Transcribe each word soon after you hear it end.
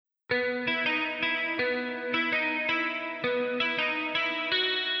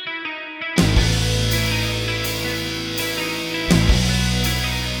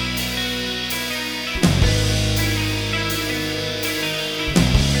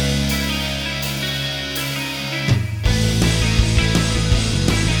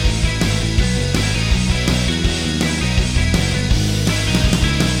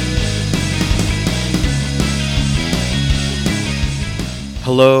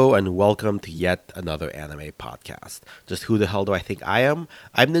Hello and welcome to yet another anime podcast. Just who the hell do I think I am?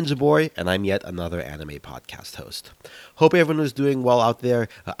 I'm Ninja Boy, and I'm yet another anime podcast host. Hope everyone is doing well out there.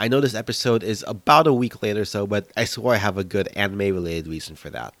 I know this episode is about a week late or so, but I swear I have a good anime related reason for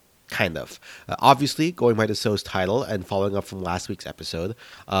that. Kind of. Obviously, going by the show's title and following up from last week's episode,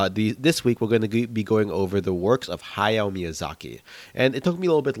 this week we're going to be going over the works of Hayao Miyazaki. And it took me a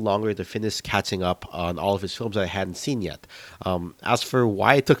little bit longer to finish catching up on all of his films that I hadn't seen yet. As for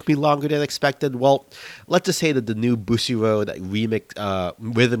why it took me longer than expected, well, let's just say that the new Bushiroad remix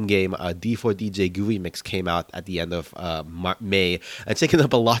rhythm game D4DJ Goo remix came out at the end of May. It's taken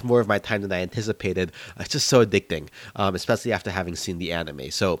up a lot more of my time than I anticipated. It's just so addicting, especially after having seen the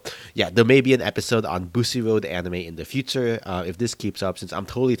anime. So, yeah, there may be an episode on Bushiroad anime in the future if this keeps up, since I'm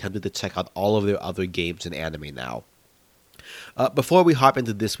totally tempted to check out all of their other games in anime now. Before we hop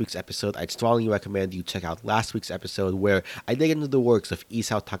into this week's episode, I'd strongly recommend you check out last week's episode where I dig into the works of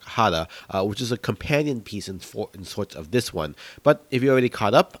Isao Takahata, which is a companion piece in sorts of this one. But if you're already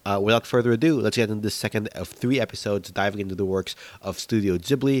caught up, without further ado, let's get into the second of 3 episodes diving into the works of Studio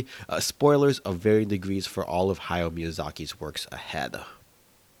Ghibli. Spoilers of varying degrees for all of Hayao Miyazaki's works ahead.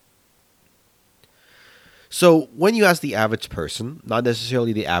 So, when you ask the average person, not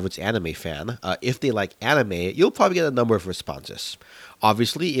necessarily the average anime fan, if they like anime, you'll probably get a number of responses.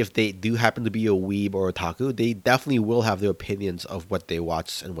 Obviously, if they do happen to be a weeb or otaku, they definitely will have their opinions of what they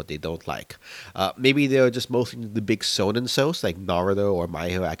watch and what they don't like. Maybe they're just mostly the big shonen shows like Naruto or My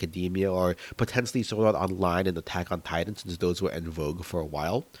Hero Academia, or potentially Sword Art Online and Attack on Titan, since those were in vogue for a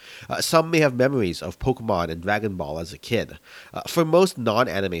while. Some may have memories of Pokemon and Dragon Ball as a kid. For most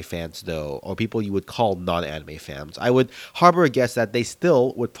non-anime fans, though, or people you would call non-anime fans, I would harbor a guess that they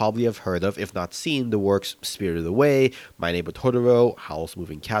still would probably have heard of, if not seen, the works Spirited Away, My Neighbor Totoro, Howl's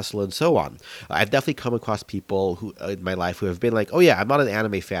Moving Castle, and so on. I've definitely come across people who in my life who have been like, oh yeah, I'm not an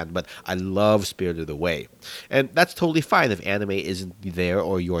anime fan, but I love Spirited Away. And that's totally fine if anime isn't there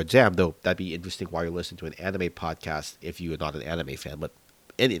or your jam, though that'd be interesting while you're listening to an anime podcast if you're not an anime fan. But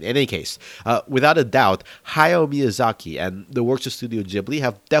in any case, without a doubt, Hayao Miyazaki and the works of Studio Ghibli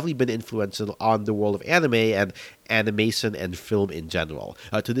have definitely been influential on the world of anime and animation and film in general.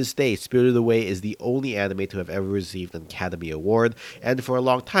 To this day, Spirited Away is the only anime to have ever received an Academy Award, and for a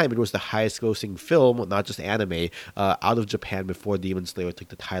long time it was the highest grossing film, not just anime, out of Japan before Demon Slayer took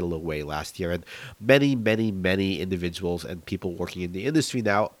the title away last year. And many individuals and people working in the industry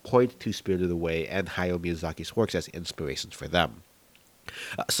now point to Spirited Away and Hayao Miyazaki's works as inspirations for them.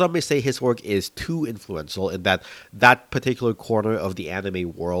 Some may say his work is too influential in that particular corner of the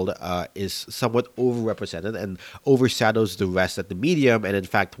anime world is somewhat overrepresented and overshadows the rest of the medium, and in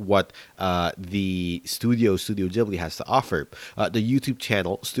fact what the Studio Ghibli has to offer. The YouTube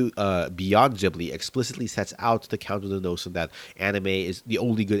channel Beyond Ghibli explicitly sets out to counter the notion that anime is the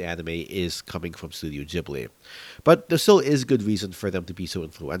only good anime is coming from Studio Ghibli. But there still is good reason for them to be so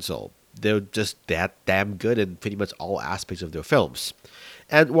influential. They're just that damn good in pretty much all aspects of their films.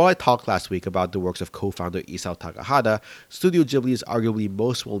 And while I talked last week about the works of co-founder Isao Takahata, Studio Ghibli is arguably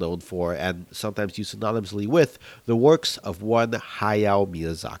most well known for, and sometimes used synonymously with, the works of one Hayao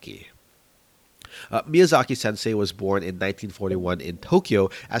Miyazaki. Miyazaki Sensei was born in 1941 in Tokyo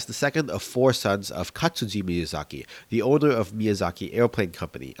as the second of 4 sons of Katsuji Miyazaki, the owner of Miyazaki Airplane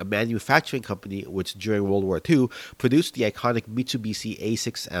Company, a manufacturing company which during World War II produced the iconic Mitsubishi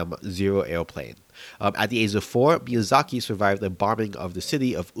A6M Zero airplane. At the age of 4, Miyazaki survived the bombing of the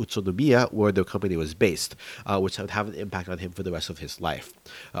city of Utsunomiya, where the company was based, which would have an impact on him for the rest of his life.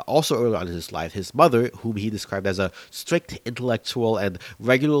 Also early on in his life, his mother, whom he described as a strict intellectual and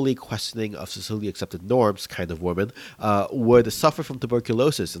regularly questioning of socially accepted norms kind of woman, would suffer from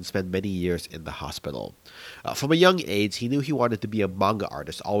tuberculosis and spend many years in the hospital. From a young age, he knew he wanted to be a manga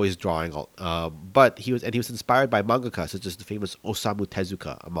artist, always drawing, but he was inspired by mangaka such as the famous Osamu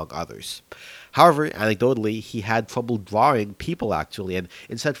Tezuka, among others. However, anecdotally, he had trouble drawing people actually, and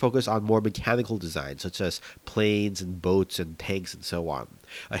instead focused on more mechanical designs such as planes and boats and tanks and so on.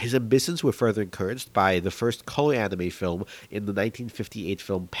 His ambitions were further encouraged by the first color anime film in the 1958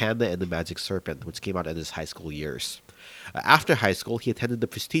 film Panda and the Magic Serpent, which came out in his high school years. After high school, he attended the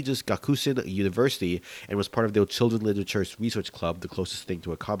prestigious Gakusen University and was part of the Children's Literature's Research Club, the closest thing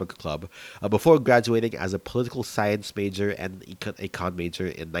to a comic club, before graduating as a political science major and econ major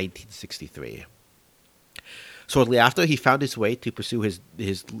in 1963. Shortly after, he found his way to pursue his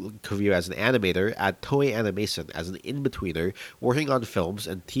career as an animator at Toei Animation as an in-betweener, working on films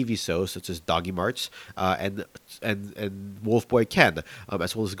and TV shows such as Doggy March and Wolf Boy Ken,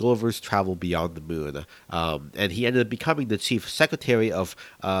 as well as Gulliver's Travel Beyond the Moon. And he ended up becoming the chief secretary of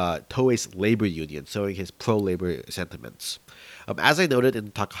Toei's labor union, showing his pro-labor sentiments. As I noted in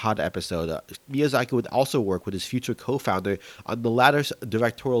the Takahata episode, Miyazaki would also work with his future co-founder on the latter's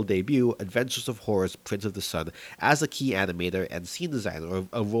directorial debut, Adventures of Horus, Prince of the Sun, as a key animator and scene designer,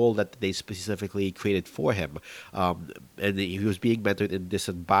 a role that they specifically created for him. And he was being mentored in this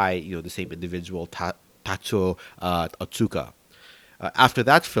and by the same individual, Tacho Otsuka. After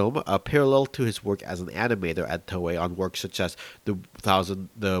that film, parallel to his work as an animator at Toei on works such as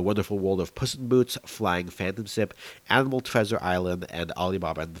The Wonderful World of Puss in Boots, Flying Phantom Ship, Animal Treasure Island, and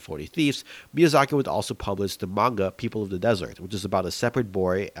Alibaba and the 40 Thieves, Miyazaki would also publish the manga People of the Desert, which is about a separate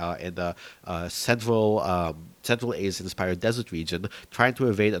boy in the Central Asia-inspired desert region trying to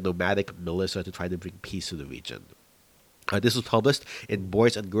evade a nomadic militia to try to bring peace to the region. This was published in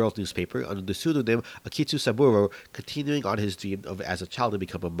Boys and Girls newspaper under the pseudonym Akitsu Saburo, continuing on his dream of as a child to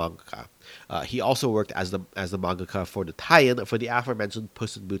become a mangaka. He also worked as the mangaka for the tie-in for the aforementioned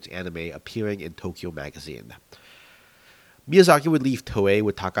Puss in Boots anime appearing in Tokyo Magazine. Miyazaki would leave Toei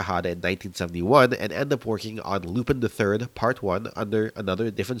with Takahata in 1971 and end up working on Lupin III Part 1 under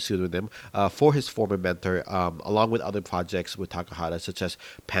another different pseudonym for his former mentor, along with other projects with Takahata such as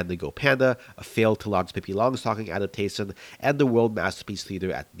Panda Go Panda, a failed to launch Pippi Longstocking adaptation, and the World Masterpiece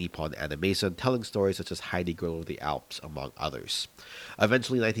Theater at Nippon Animation, telling stories such as Heidi Girl of the Alps, among others.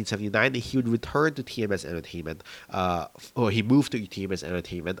 Eventually, in 1979, he would return to TMS Entertainment, or he moved to TMS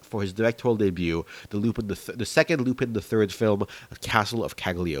Entertainment for his directorial debut, the second Lupin III film, Castle of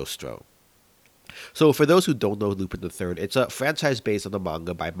Cagliostro. So, for those who don't know Lupin III, it's a franchise based on a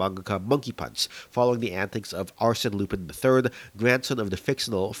manga by mangaka Monkey Punch, following the antics of Arsène Lupin III, grandson of the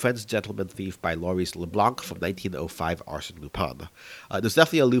fictional French gentleman thief by Maurice Leblanc from 1905 Arsène Lupin. There's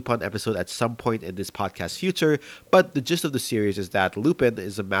definitely a Lupin episode at some point in this podcast's future, but the gist of the series is that Lupin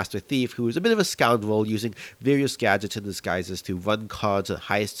is a master thief who is a bit of a scoundrel, using various gadgets and disguises to run cons and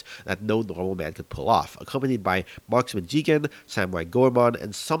heists that no normal man could pull off, accompanied by marksman Jigen, samurai Gorman,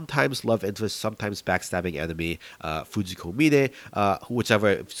 and sometimes love interest, sometimes backstabbing enemy Fujiko Mine,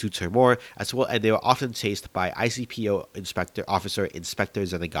 whichever suits her more, as well, and they were often chased by ICPO Inspector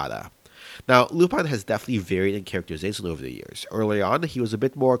Zenigata. Now, Lupin has definitely varied in characterization over the years. Early on, he was a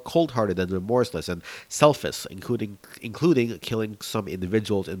bit more cold-hearted and remorseless and selfish, including killing some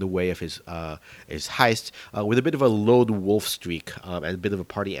individuals in the way of his heist, with a bit of a lone wolf streak and a bit of a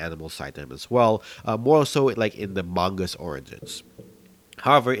party animal side to him as well, more so like in the manga's origins.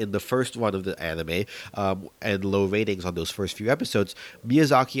 However, in the first run of the anime, and low ratings on those first few episodes,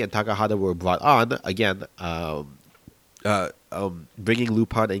 Miyazaki and Takahata were brought on, again, bringing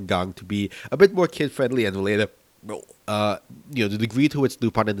Lupin and Gang to be a bit more kid-friendly and related. The degree to which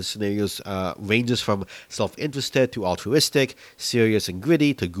Lupin in the scenarios ranges from self-interested to altruistic, serious and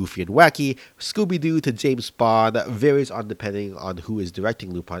gritty to goofy and wacky, Scooby-Doo to James Bond, varies depending on who is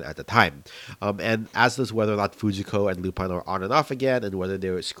directing Lupin at the time. And as does whether or not Fujiko and Lupin are on and off again, and whether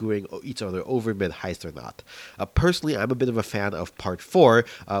they're screwing each other over mid-heist or not. Personally, I'm a bit of a fan of Part 4,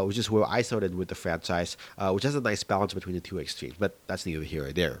 which is where I started with the franchise, which has a nice balance between the two extremes, but that's neither here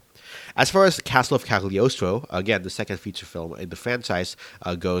or there. As far as Castle of Cagliostro, again, the second feature film in the franchise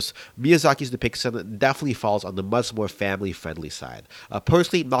goes, Miyazaki's depiction definitely falls on the much more family-friendly side.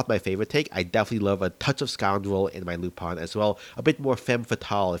 Personally, not my favorite take. I definitely love a touch of scoundrel in my Lupin as well, a bit more femme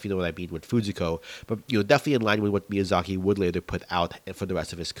fatale, if you know what I mean, with Fujiko, but definitely in line with what Miyazaki would later put out for the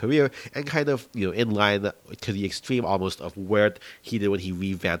rest of his career, and kind of in line to the extreme almost of where he did when he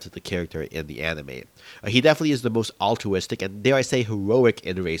revamped the character in the anime. He definitely is the most altruistic and, dare I say, heroic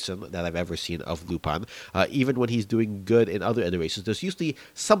iteration that I've ever seen of Lupin. Even when he's doing good in other iterations, there's usually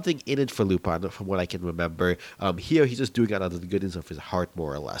something in it for Lupin, from what I can remember. Here, he's just doing it out of the goodness of his heart,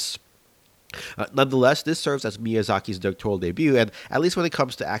 more or less. Nonetheless, this serves as Miyazaki's directorial debut, and at least when it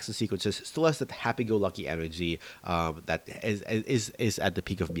comes to action sequences, still has that happy-go-lucky energy that is at the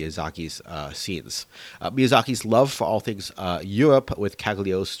peak of Miyazaki's scenes. Miyazaki's love for all things Europe, with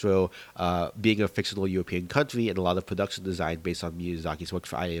Cagliostro being a fictional European country, and a lot of production design based on Miyazaki's work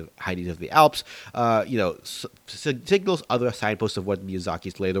for Heidi of the Alps, signals other signposts of what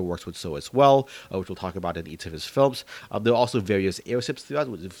Miyazaki's later works would show as well, which we'll talk about in each of his films. There are also various airships throughout,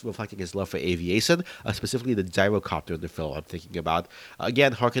 reflecting his love for aviation, specifically the gyrocopter in the film I'm thinking about,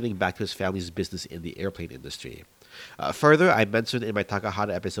 again harkening back to his family's business in the airplane industry. Further, I mentioned in my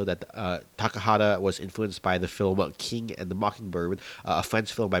Takahata episode that Takahata was influenced by the film King and the Mockingbird, a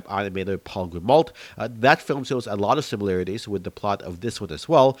French film by animator Paul Grimault. That film shows a lot of similarities with the plot of this one as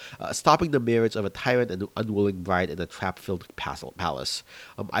well, stopping the marriage of a tyrant and unwilling bride in a trap-filled palace.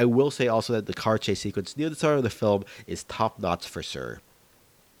 I will say also that the car chase sequence near the start of the film is top-notch for sure.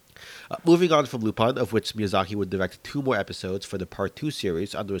 Moving on from Lupin, of which Miyazaki would direct two more episodes for the Part 2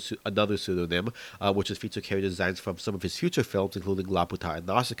 series under another pseudonym, which would feature character designs from some of his future films, including Laputa and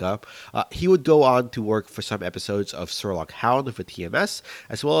Nausicaa. He would go on to work for some episodes of Sherlock Hound for TMS,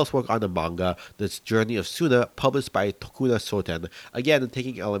 as well as work on the manga, The Journey of Suna, published by Tokura Soten, again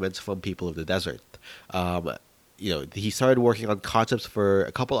taking elements from People of the Desert. Um, he started working on concepts for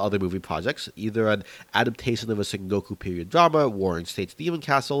a couple other movie projects, either an adaptation of a Sengoku period drama, Warring States Demon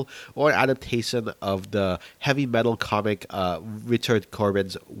Castle, or an adaptation of the heavy metal comic Richard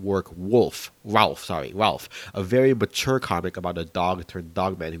Corbin's work Ralph, a very mature comic about a dog turned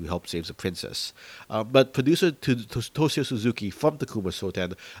dogman who helps save a princess. But producer Toshio Suzuki from Takuma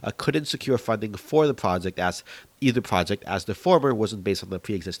Shoten couldn't secure funding for the project as the former wasn't based on the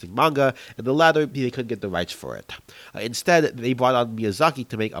pre-existing manga, and the latter, they couldn't get the rights for it. Instead, they brought on Miyazaki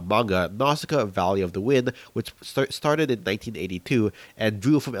to make a manga, Nausicaa Valley of the Wind, which started in 1982 and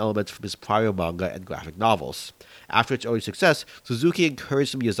drew from elements from his prior manga and graphic novels. After its early success, Suzuki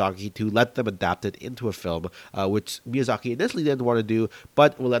encouraged Miyazaki to let them adapt it into a film, which Miyazaki initially didn't want to do,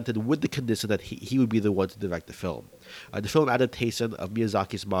 but relented with the condition that he would be the one to direct the film. The film adaptation of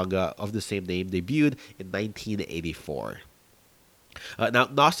Miyazaki's manga of the same name debuted in 1984. Now,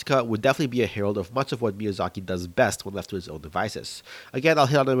 Nausicaa would definitely be a herald of much of what Miyazaki does best when left to his own devices. Again, I'll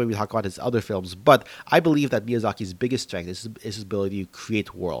hit on it when we talk about his other films, but I believe that Miyazaki's biggest strength is his ability to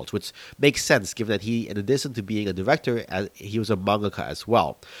create worlds, which makes sense given that he, in addition to being a director, he was a mangaka as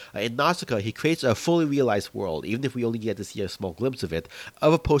well. In Nausicaa, he creates a fully realized world, even if we only get to see a small glimpse of it,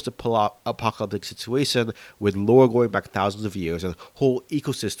 of a post-apocalyptic situation with lore going back thousands of years and whole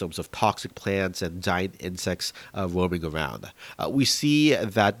ecosystems of toxic plants and giant insects roaming around. We see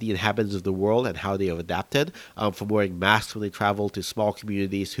that the inhabitants of the world and how they have adapted, from wearing masks when they travel to small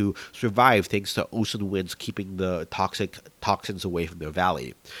communities who survive thanks to ocean winds keeping the toxins away from their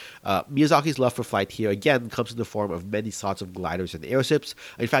valley. Miyazaki's love for flight here again comes in the form of many shots of gliders and airships.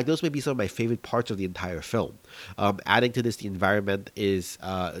 In fact, those may be some of my favorite parts of the entire film. Adding to this, the environment is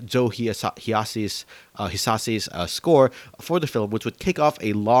Joe Hisase's score for the film, which would kick off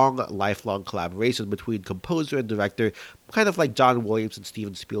a lifelong collaboration between composer and director, kind of like John Williams and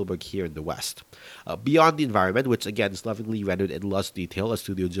Steven Spielberg here in the West. Beyond the environment, which again is lovingly rendered in lush detail as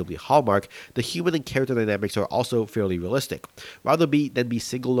Studio Ghibli hallmark, the human and character dynamics are also fairly realistic. Rather than be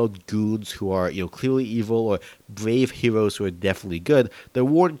single-note goons who are clearly evil or brave heroes who are definitely good, the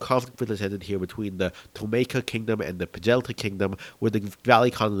war and conflict presented here between the Tomeka Kingdom and the Pagelta Kingdom, with the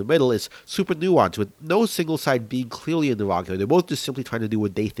Valley Khan in the middle, is super nuanced, with no single side being clearly in the wrong here. They're both just simply trying to do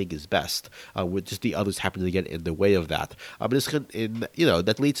what they think is best, with just the others happening to get in the way of that.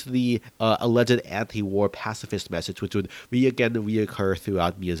 That leads to the alleged anti-war pacifist message, which would reoccur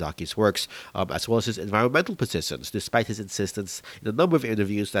throughout Miyazaki's works, as well as his environmental positions, despite his insistence in a number of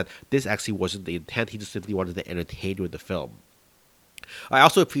interviews that this actually wasn't the intent. He just simply wanted to entertain with the film. I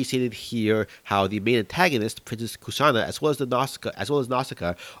also appreciated here how the main antagonist, Princess Kushana, as well as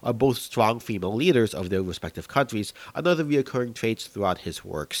Nausicaa, are both strong female leaders of their respective countries, another recurring traits throughout his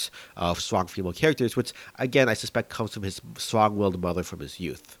works of strong female characters, which, again, I suspect comes from his strong-willed mother from his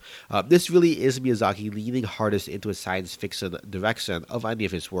youth. This really is Miyazaki leaning hardest into a science fiction direction of any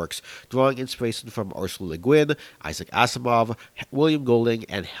of his works, drawing inspiration from Ursula Le Guin, Isaac Asimov, William Golding,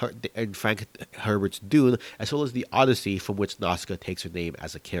 and Frank Herbert's Dune, as well as the Odyssey, from which Nausicaa takes her name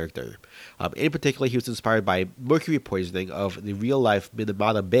as a character. In particular, he was inspired by mercury poisoning of the real-life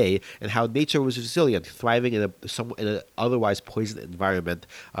Minamata Bay and how nature was resilient, thriving in an otherwise poisoned environment,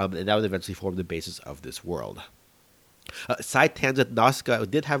 and that would eventually form the basis of this world. Side tangent, Nausicaa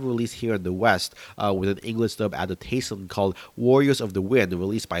did have a release here in the West with an English dub adaptation called Warriors of the Wind,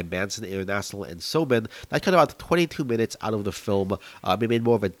 released by Manson International and Somen. That cut about 22 minutes out of the film. It made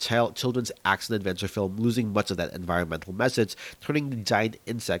more of a children's action-adventure film, losing much of that environmental message, turning the giant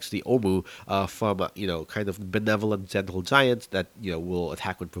insects, the Omu, from kind of benevolent, gentle giants that will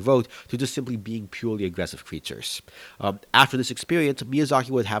attack when provoked, to just simply being purely aggressive creatures. After this experience,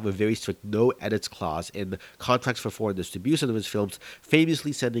 Miyazaki would have a very strict no-edits clause in contracts for foreign distribution of his films,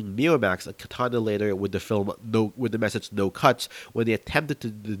 famously sending Miramax a katana later with the message "no cuts" when they attempted to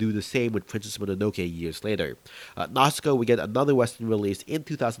do the same with Princess Mononoke years later. Nausicaa would get another Western release in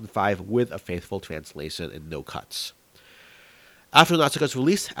 2005 with a faithful translation and no cuts. After Nausicaa's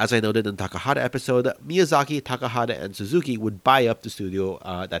release, as I noted in the Takahata episode, Miyazaki, Takahata, and Suzuki would buy up the studio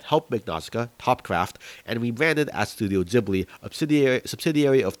that helped make Nausicaa, Topcraft, and rebranded as Studio Ghibli, a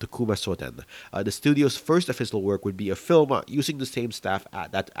subsidiary of Takuma Shoten. The studio's first official work would be a film using the same staff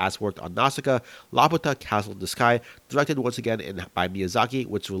as worked on Nausicaa, Laputa, Castle in the Sky, directed once again by Miyazaki,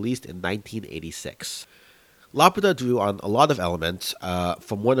 which released in 1986. Laputa drew on a lot of elements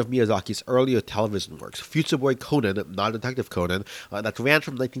from one of Miyazaki's earlier television works, Future Boy Conan, not Detective Conan, that ran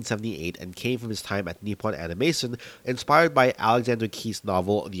from 1978 and came from his time at Nippon Animation, inspired by Alexander Key's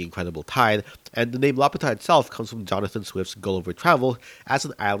novel The Incredible Tide, and the name Laputa itself comes from Jonathan Swift's Gulliver Travel as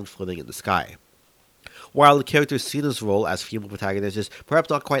an island floating in the sky. While the character Sina's role as female protagonist is perhaps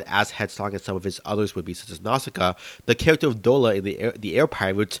not quite as headstrong as some of his others would be, such as Nausicaa, the character of Dola in the Air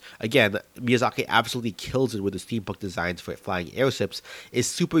Pirates, again, Miyazaki absolutely kills it with the steampunk designs for flying airships, is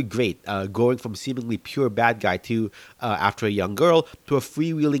super great, going from seemingly pure bad guy to, after a young girl, to a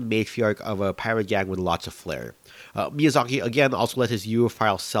freewheeling matriarch of a pirate gang with lots of flair. Miyazaki again also let his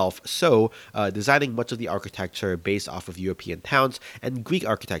Europhile self sow, designing much of the architecture based off of European towns and Greek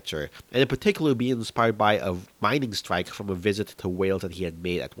architecture, and in particular being inspired by a mining strike from a visit to Wales that he had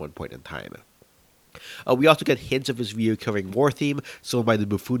made at one point in time. We also get hints of his recurring war theme, shown by the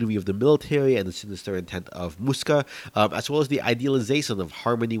buffoonery of the military and the sinister intent of Muska, as well as the idealization of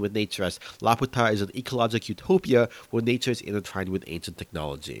harmony with nature, as Laputa is an ecologic utopia where nature is intertwined with ancient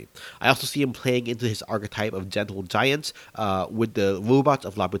technology. I also see him playing into his archetype of gentle giants, with the robots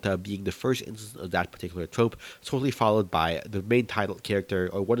of Laputa being the first instance of that particular trope, shortly followed by the main title character,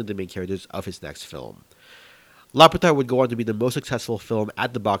 or one of the main characters of his next film. Laputa would go on to be the most successful film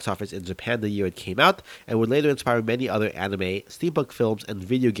at the box office in Japan the year it came out, and would later inspire many other anime, steampunk films, and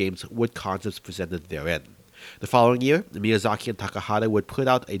video games with concepts presented therein. The following year, Miyazaki and Takahata would put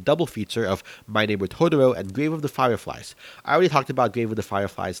out a double feature of My Neighbor Totoro and Grave of the Fireflies. I already talked about Grave of the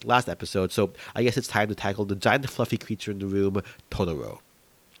Fireflies last episode, so I guess it's time to tackle the giant fluffy creature in the room, Totoro.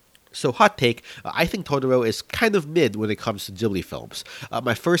 So, hot take, I think Totoro is kind of mid when it comes to Ghibli films.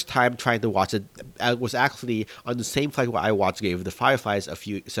 My first time trying to watch it was actually on the same flight where I watched Grave of the Fireflies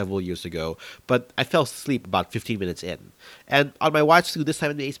several years ago, but I fell asleep about 15 minutes in. And on my watch through this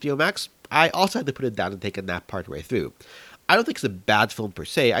time in the HBO Max, I also had to put it down and take a nap partway through. I don't think it's a bad film per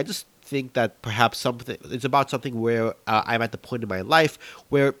se, I just think that perhaps it's about something where I'm at the point in my life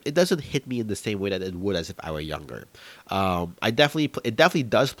where it doesn't hit me in the same way that it would as if I were younger. It definitely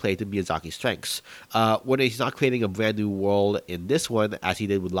does play to Miyazaki's strengths. When he's not creating a brand new world in this one, as he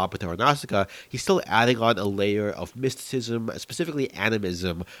did with Laputa or Nausicaa, he's still adding on a layer of mysticism, specifically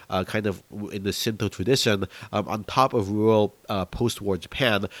animism, kind of in the Shinto tradition, on top of rural post-war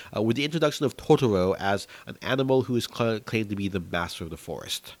Japan, with the introduction of Totoro as an animal who is claimed to be the master of the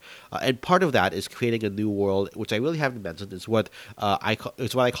forest. And part of that is creating a new world, which I really haven't mentioned, is what I call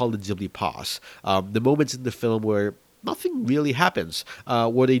the Ghibli pause. The moments in the film where nothing really happens,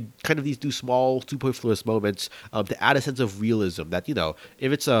 where they kind of do small, superfluous moments to add a sense of realism. That,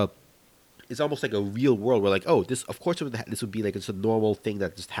 if it's almost like a real world where, like, oh, this, of course, this would be like it's a normal thing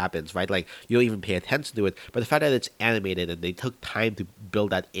that just happens, right? Like, you don't even pay attention to it. But the fact that it's animated and they took time to build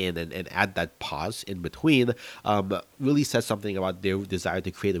that in and add that pause in between really says something about their desire to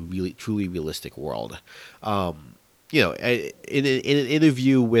create a really, truly realistic world. In an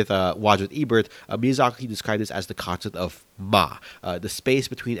interview with Roger Ebert, Miyazaki described this as the concept of ma, the space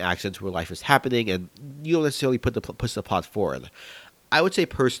between actions where life is happening, and you don't necessarily push the plot forward. I would say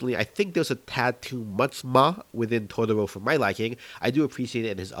personally, I think there's a tad too much ma within Totoro for my liking. I do appreciate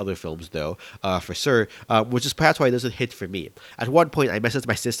it in his other films, though, for sure, which is perhaps why it doesn't hit for me. At one point, I messaged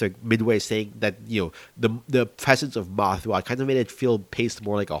my sister midway saying that, the presence of ma throughout kind of made it feel paced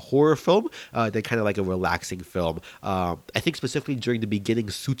more like a horror film than kind of like a relaxing film. I think specifically during the beginning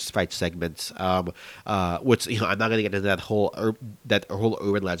suits fight segments, which, I'm not going to get into that whole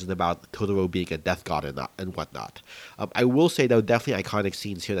urban legend about Totoro being a death god and whatnot. I will say, though, definitely iconic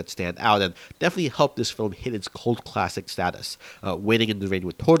scenes here that stand out and definitely help this film hit its cult classic status. Waiting in the Rain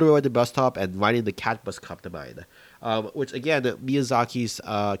with Totoro at the bus stop and riding the cat bus come to mind. Which, again, Miyazaki's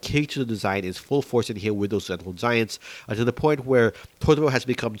character design is full force in here with those gentle giants, to the point where Totoro has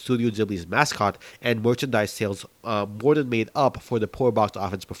become Studio Ghibli's mascot, and merchandise sales more than made up for the poor box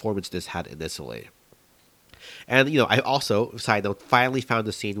office performance this had initially. And, I also, side note, finally found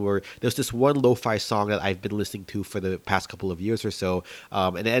a scene where there's this one lo-fi song that I've been listening to for the past couple of years or so.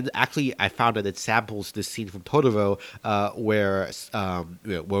 And then actually I found that it samples this scene from Totoro where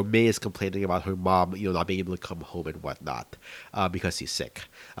Mei is complaining about her mom, not being able to come home and whatnot because she's sick.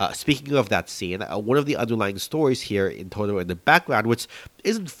 Speaking of that scene, one of the underlying stories here in Totoro in the background, which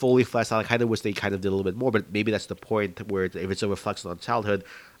isn't fully fleshed out, I kind of wish they kind of did a little bit more, but maybe that's the point where if it's a reflection on childhood,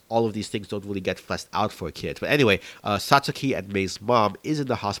 all of these things don't really get fleshed out for kids. But anyway, Satsuki and Mei's mom is in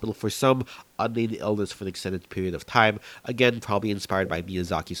the hospital for some unnamed illness for an extended period of time. Again, probably inspired by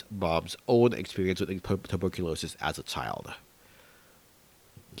Miyazaki's mom's own experience with tuberculosis as a child.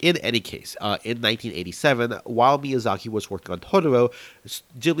 In any case, in 1987, while Miyazaki was working on Totoro,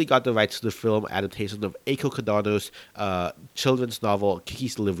 Ghibli got the rights to the film adaptation of Eiko Kodono's children's novel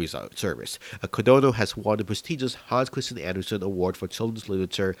Kiki's Delivery Service. Kodono has won the prestigious Hans Christian Andersen Award for Children's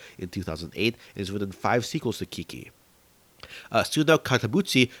Literature in 2008 and has written 5 sequels to Kiki. Sunao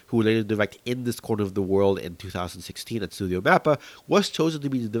Katabuchi, who would later direct In This Corner of the World in 2016 at Studio Mappa, was chosen to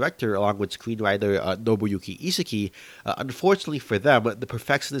be the director along with screenwriter Nobuyuki Iseki. Unfortunately for them, the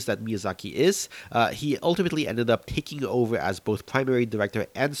perfectionist that Miyazaki is, he ultimately ended up taking over as both primary director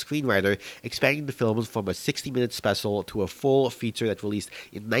and screenwriter, expanding the film from a 60-minute special to a full feature that released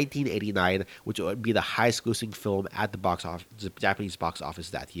in 1989, which would be the highest grossing film at the Japanese box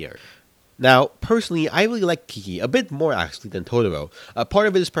office that year. Now, personally, I really like Kiki a bit more actually than Totoro. Part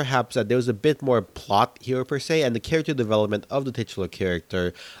of it is perhaps that there was a bit more plot here per se, and the character development of the titular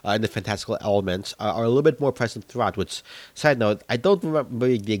character and the fantastical elements are a little bit more present throughout. Which, side note, I don't remember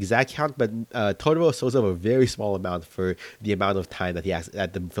the exact count, but Totoro shows up a very small amount for the amount of time that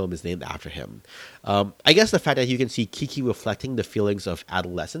that the film is named after him. I guess the fact that you can see Kiki reflecting the feelings of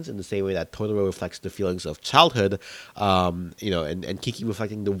adolescence in the same way that Totoro reflects the feelings of childhood, and Kiki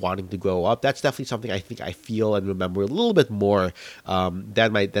reflecting the wanting to grow up. That's definitely something I think I feel and remember a little bit more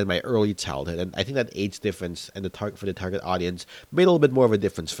than my early childhood, and I think that age difference and the target audience made a little bit more of a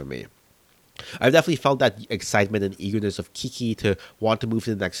difference for me. I've definitely felt that excitement and eagerness of Kiki to want to move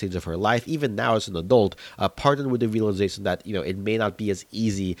to the next stage of her life, even now as an adult, partnered with the realization that it may not be as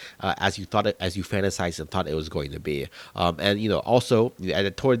easy as you fantasized and thought it was going to be. Also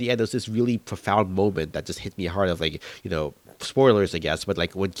toward the end, there's this really profound moment that just hit me hard of spoilers, I guess, but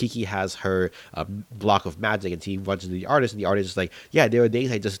like when Kiki has her block of magic and she runs into the artist, and the artist is like, yeah, there are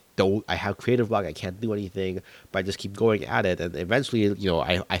days I have creative block, I can't do anything, but I just keep going at it, and eventually,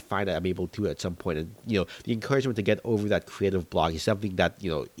 I find that I'm able to at some point, and the encouragement to get over that creative block is something that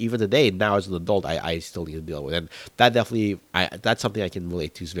even today, now as an adult, I still need to deal with, and that definitely, that's something I can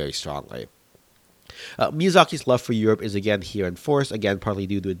relate to very strongly. Miyazaki's love for Europe is again here in force, again partly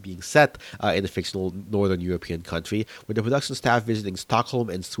due to it being set in a fictional northern European country, with the production staff visiting Stockholm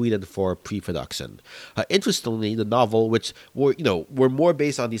and Sweden for pre-production. Interestingly, the novel, which were more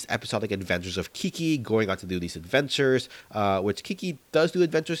based on these episodic adventures of Kiki going on to do these adventures, which Kiki does do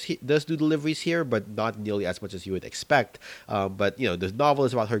deliveries here, but not nearly as much as you would expect. But the novel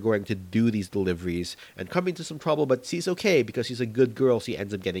is about her going to do these deliveries and coming into some trouble, but she's okay because she's a good girl. She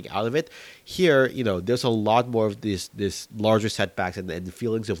ends up getting out of it. Here, there's a lot more of this larger setbacks and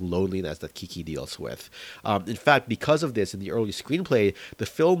feelings of loneliness that Kiki deals with. In fact, because of this, in the early screenplay, the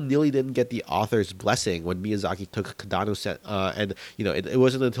film nearly didn't get the author's blessing when Miyazaki took Kodano it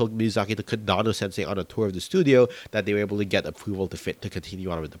wasn't until Miyazaki took Kodano Sensei on a tour of the studio that they were able to get approval to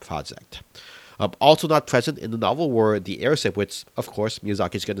continue on with the project. Also not present in the novel were the airship, which, of course,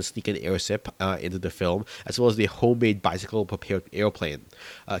 Miyazaki is going to sneak an airship into the film, as well as the homemade bicycle-prepared airplane.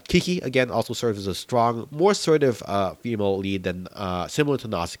 Kiki, again, also serves as a strong, more assertive female lead than similar to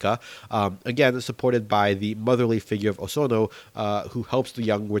Nausicaa, again, supported by the motherly figure of Osono, who helps the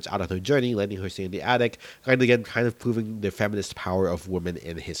young witch out on her journey, letting her stay in the attic, kind of proving the feminist power of women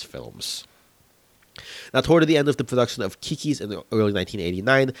in his films. Now, toward the end of the production of Kiki's in the early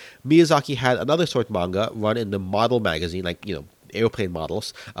 1989, Miyazaki had another short manga run in the model magazine, airplane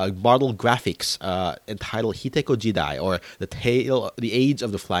models, model graphics entitled Hiteko Jidai, or the Age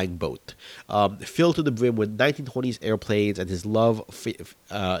of the Flying Boat, filled to the brim with 1920s airplanes and his love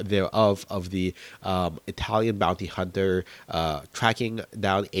thereof of the Italian bounty hunter tracking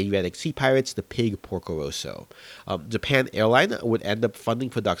down Adriatic sea pirates, the pig Porco Rosso. Japan Airline would end up funding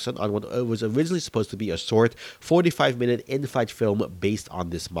production on what was originally supposed to be a short 45-minute in-flight film based on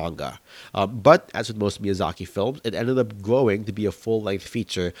this manga. But as with most Miyazaki films, it ended up growing to be a full-length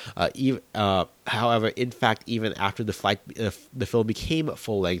feature. However, in fact, even after the film became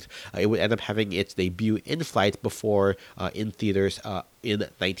full-length, it would end up having its debut in flight before in theaters in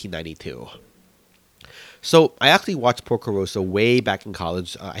 1992. So I actually watched Porco Rosso way back in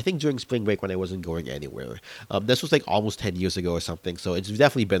college, I think during spring break when I wasn't going anywhere. This was almost 10 years ago or something, so it's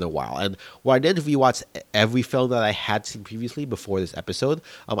definitely been a while. And while I didn't rewatch every film that I had seen previously before this episode,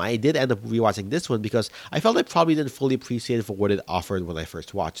 I did end up rewatching this one because I felt I probably didn't fully appreciate it for what it offered when I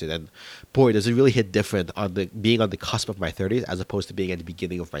first watched it. And boy, does it really hit different being on the cusp of my 30s as opposed to being at the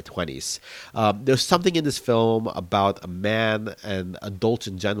beginning of my 20s. There's something in this film about a man and adults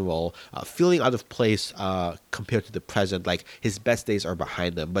in general feeling out of place compared to the present, like his best days are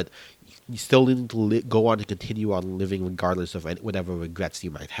behind him, but still needing to go on to continue on living regardless of whatever regrets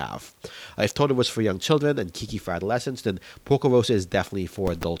you might have. If Toto was for young children and Kiki for adolescents, then Porco Rosso is definitely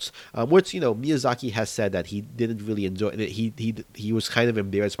for adults. Which Miyazaki has said that he didn't really enjoy it. He was kind of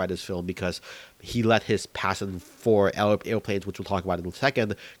embarrassed by this film because he let his passion for airplanes, which we'll talk about in a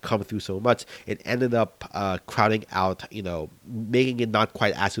second, come through so much. It ended up crowding out, making it not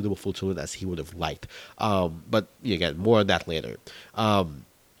quite as suitable for children as he would have liked. But again, more on that later.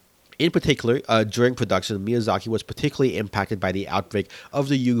 In particular, during production, Miyazaki was particularly impacted by the outbreak of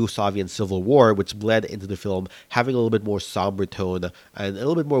the Yugoslavian Civil War, which bled into the film having a little bit more somber tone and a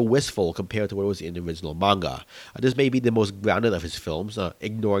little bit more wistful compared to what was in the original manga. This may be the most grounded of his films,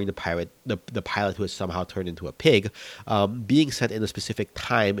 ignoring the pilot who has somehow turned into a pig, being set in a specific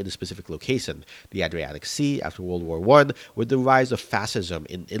time in a specific location, the Adriatic Sea after World War I, with the rise of fascism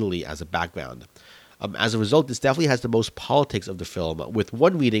in Italy as a background. As a result, this definitely has the most politics of the film, with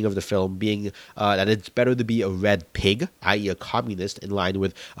one reading of the film being that it's better to be a red pig, i.e. a communist, in line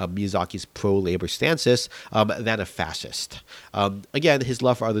with Miyazaki's pro-labor stances, than a fascist. Again, his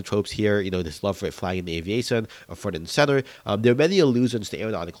love for other tropes here, his love for flying in aviation, are front and center. There are many allusions to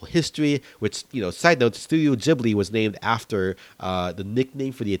aeronautical history, which, side note, Studio Ghibli was named after the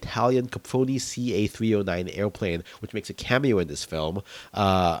nickname for the Italian Caproni CA-309 airplane, which makes a cameo in this film,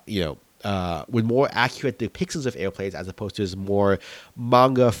 with more accurate depictions of airplanes as opposed to his more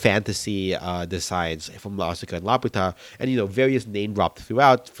manga fantasy designs from Nausicaa and Laputa, and various name dropped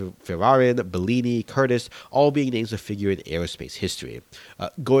throughout, Ferrarin, Bellini, Curtis, all being names of figure in aerospace history.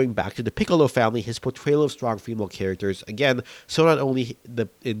 Going back to the Piccolo family, his portrayal of strong female characters, again, so not only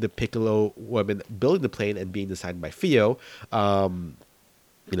in the Piccolo woman building the plane and being designed by Fio,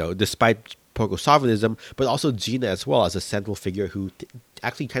 despite Porco Sovereignism, but also Gina as well as a central figure who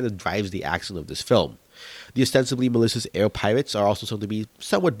actually kind of drives the action of this film. The ostensibly malicious air pirates are also shown to be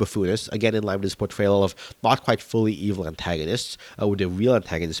somewhat buffoonish, again in line with his portrayal of not quite fully evil antagonists, with the real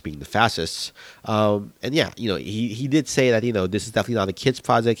antagonists being the fascists. He did say that, this is definitely not a kid's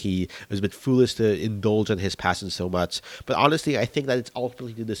project. He was a bit foolish to indulge in his passion so much. But honestly, I think that it's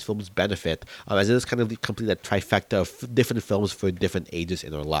ultimately to this film's benefit, as it is kind of complete that trifecta of different films for different ages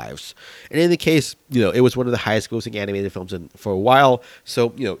in our lives. And in any case, it was one of the highest grossing animated films for a while,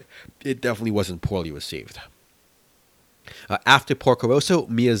 so, it definitely wasn't poorly received. After Porco Rosso,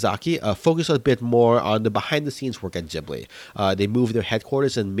 Miyazaki focused a bit more on the behind-the-scenes work at Ghibli. They moved their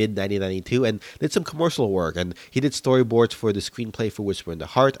headquarters in mid-1992 and did some commercial work, and he did storyboards for the screenplay for Whisper in the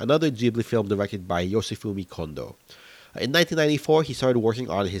Heart, another Ghibli film directed by Yoshifumi Kondo. In 1994, he started working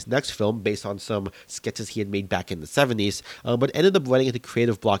on his next film based on some sketches he had made back in the 70s, but ended up running into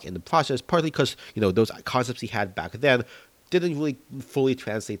creative block in the process, partly because, those concepts he had back then didn't really fully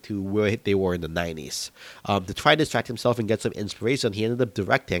translate to where they were in the 90s. To try and distract himself and get some inspiration, he ended up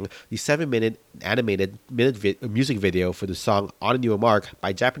directing the 7-minute animated music video for the song On a New Mark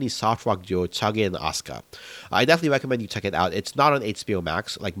by Japanese soft rock duo Chage and Asuka. I definitely recommend you check it out. It's not on HBO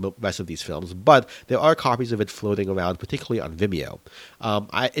Max like the rest of these films, but there are copies of it floating around, particularly on Vimeo.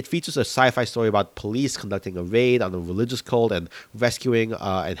 It features a sci-fi story about police conducting a raid on a religious cult and rescuing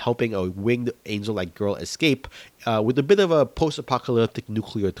and helping a winged angel-like girl escape, with a bit of a post-apocalyptic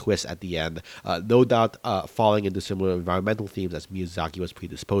nuclear twist at the end, no doubt falling into similar environmental themes as Miyazaki was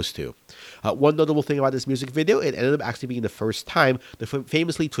predisposed to. One notable thing about this music video, it ended up actually being the first time the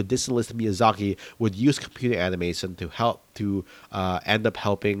famously traditionalist Miyazaki would use computer animation to end up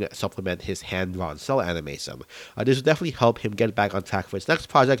helping supplement his hand-drawn cell animation. This would definitely help him get back on track for his next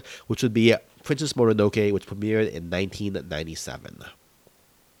project, which would be Princess Mononoke, which premiered in 1997.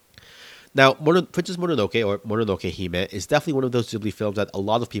 Now, Princess Mononoke, or Mononoke Hime, is definitely one of those Ghibli films that a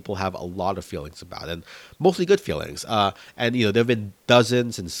lot of people have a lot of feelings about, and mostly good feelings. There have been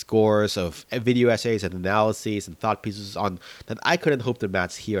dozens and scores of video essays and analyses and thought pieces on that I couldn't hope to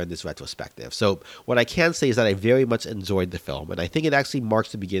match here in this retrospective. So what I can say is that I very much enjoyed the film, and I think it actually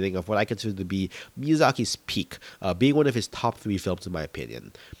marks the beginning of what I consider to be Miyazaki's peak, being one of his top 3 films in my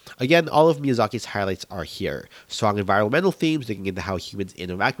opinion. Again, all of Miyazaki's highlights are here. Strong environmental themes, digging into how humans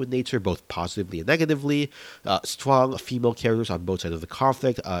interact with nature, both positively and negatively. Strong female characters on both sides of the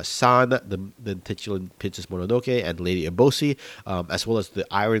conflict. San, the titular Princess Mononoke, and Lady Eboshi, as well as the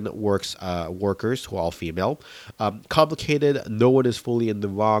ironworks workers, who are all female. Complicated, no one is fully in the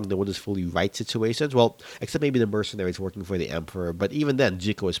wrong, no one is fully right situations. Well, except maybe the mercenaries working for the Emperor, but even then,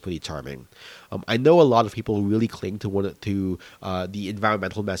 Jiko is pretty charming. I know a lot of people really cling to the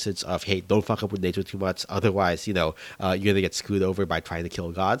environmental message of, hey, don't fuck up with nature too much, otherwise, you're going to get screwed over by trying to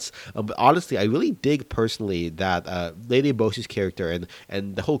kill gods. But But honestly, I really dig personally that Lady Boshi's character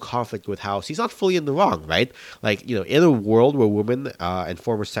and the whole conflict with how she's not fully in the wrong, right? Like, in a world where women and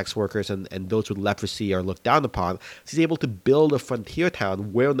former sex workers and those with leprosy are looked down upon, she's able to build a frontier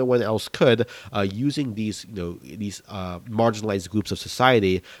town where no one else could, using these marginalized groups of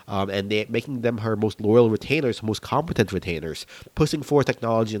society, and making them her most loyal retainers, most competent retainers, pushing forward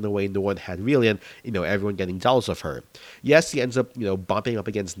technology in a way no one had really, and everyone getting jealous of her. Yes, he ends up bumping up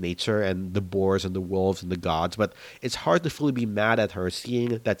against nature and the boars and the wolves and the gods, but it's hard to fully be mad at her,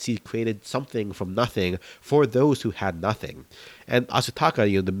 seeing that she created something from nothing for those who had nothing. And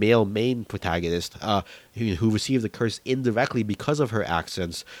Asutaka, the male main protagonist, who received the curse indirectly because of her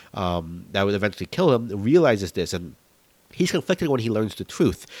actions, that would eventually kill him, realizes this, and he's conflicted when he learns the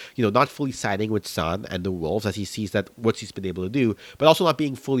truth, not fully siding with San and the wolves as he sees that what she's been able to do, but also not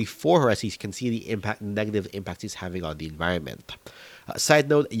being fully for her as he can see the negative impact he's having on the environment. Side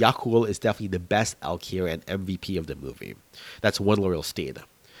note, Yakul is definitely the best elk here and MVP of the movie. That's one loyal steed.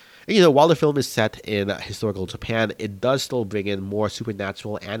 And, while the film is set in historical Japan, it does still bring in more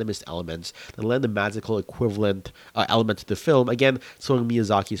supernatural animist elements that lend a magical equivalent element to the film, again, showing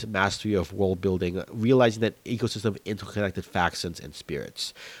Miyazaki's mastery of world building, realizing that ecosystem of interconnected factions and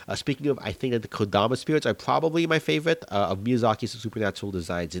spirits. Speaking of, I think that the Kodama spirits are probably my favorite of Miyazaki's supernatural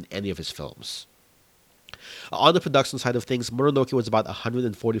designs in any of his films. On the production side of things, Mononoke was about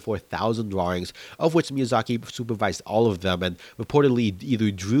 144,000 drawings, of which Miyazaki supervised all of them and reportedly either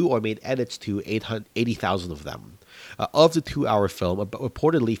drew or made edits to 80,000 of them. Of the 2-hour film,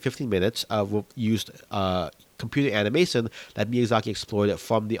 reportedly 15 minutes used computer animation that Miyazaki explored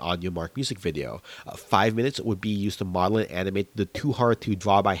from the On Your Mark music video. 5 minutes would be used to model and animate the too hard to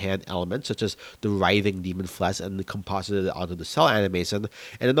draw by hand elements, such as the writhing demon flesh and the composited onto the cell animation,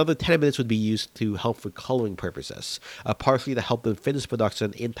 and another 10 minutes would be used to help for coloring purposes, partially to help them finish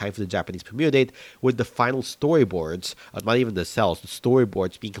production in time for the Japanese premiere date, with the final storyboards, not even the cells, the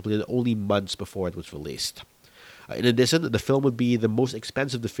storyboards being completed only months before it was released. In addition, the film would be the most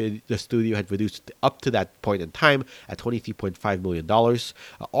expensive the studio had produced up to that point in time at $23.5 million.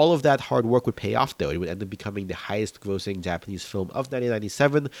 All of that hard work would pay off, though. It would end up becoming the highest grossing Japanese film of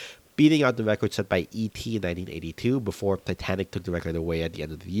 1997, beating out the record set by E.T. in 1982 before Titanic took the record away at the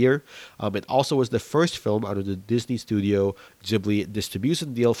end of the year. It also was the first film under the Disney Studio Ghibli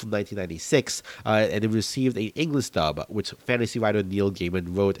distribution deal from 1996, and it received an English dub, which fantasy writer Neil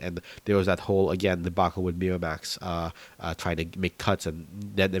Gaiman wrote, and there was that whole, again, debacle with Miramax trying to make cuts and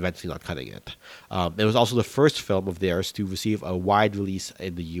then eventually not cutting it. It was also the first film of theirs to receive a wide release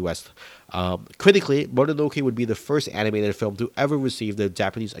in the U.S. Critically, Mononoke would be the first animated film to ever receive the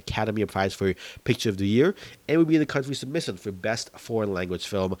Japanese Academy Prize for Picture of the Year, and would be the country's submission for Best Foreign Language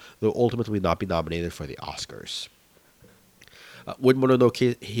Film, though ultimately not be nominated for the Oscars. With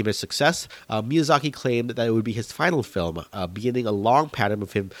Mononoke Hime's success, Miyazaki claimed that it would be his final film, beginning a long pattern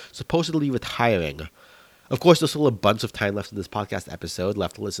of him supposedly retiring. Of course, there's still a bunch of time left in this podcast episode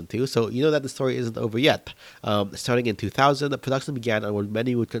left to listen to, so you know that the story isn't over yet. Starting in 2000, the production began on what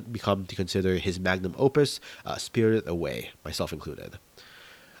many would become to consider his magnum opus, Spirited Away, myself included.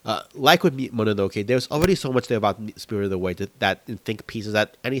 Like with Mononoke, there's already so much there about Spirited Away that in think pieces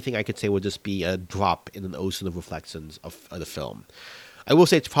that anything I could say would just be a drop in an ocean of reflections of the film. I will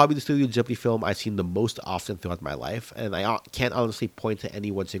say it's probably the Studio Ghibli film I've seen the most often throughout my life, and I can't honestly point to any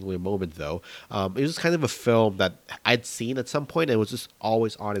one singular moment, though. It was just kind of a film that I'd seen at some point, and it was just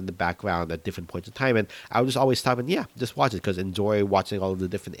always on in the background at different points in time, and I would just always stop and, just watch it, because enjoy watching all of the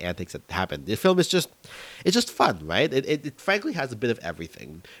different antics that happen. The film is just fun, right? It frankly has a bit of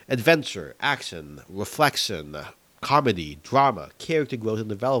everything. Adventure, action, reflection, comedy, drama, character growth and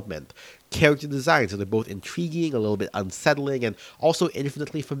development, character design, so they're both intriguing, a little bit unsettling, and also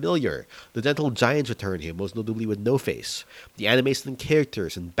infinitely familiar. The gentle giants return here, most notably with No Face. The animation and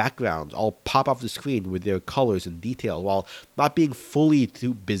characters and backgrounds all pop off the screen with their colors and detail, while not being fully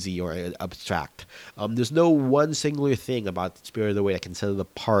too busy or abstract. There's no one singular thing about Spirited Away that can set it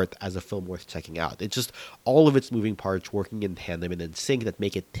apart as a film worth checking out. It's just all of its moving parts working in tandem and in sync that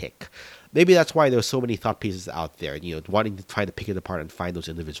make it tick. Maybe that's why there's so many thought pieces out there, wanting to try to pick it apart and find those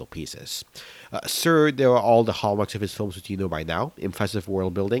individual pieces. Sure, there are all the hallmarks of his films which you know by now. Impressive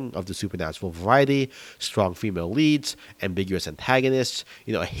world building of the supernatural variety, strong female leads, ambiguous antagonists,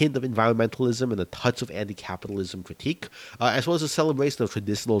 a hint of environmentalism and a touch of anti-capitalism critique, as well as a celebration of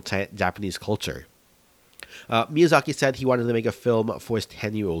traditional Japanese culture. Miyazaki said he wanted to make a film for his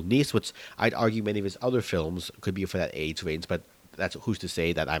 10-year-old niece, which I'd argue many of his other films could be for that age range, but that's who's to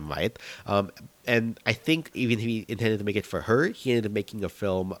say that I'm right. And I think even if he intended to make it for her, he ended up making a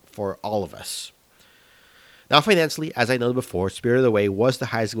film for all of us. Now, financially, as I noted before, Spirited Away was the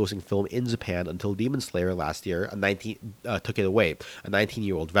highest grossing film in Japan until Demon Slayer last year took it away, a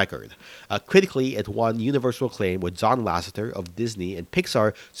 19-year-old record. Critically, it won universal acclaim with John Lasseter of Disney and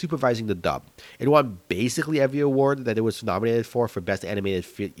Pixar supervising the dub. It won basically every award that it was nominated for Best Animated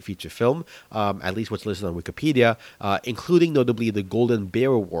Feature Film, at least what's listed on Wikipedia, including notably the Golden Bear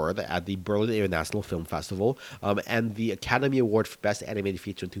Award at the Berlin International Film Festival, and the Academy Award for Best Animated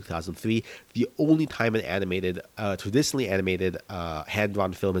Feature in 2003, the only time an traditionally animated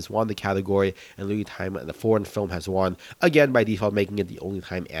hand-drawn film has won the category, and the only time the foreign film has won, again by default making it the only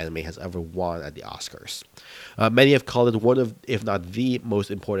time anime has ever won at the Oscars. Many have called it one of, if not the most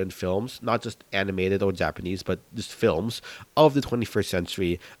important films, not just animated or Japanese, but just films of the 21st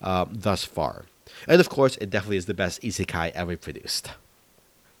century thus far. And of course, it definitely is the best isekai ever produced.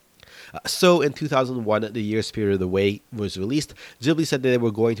 So in 2001, the year Spirited Away was released, Ghibli said that they were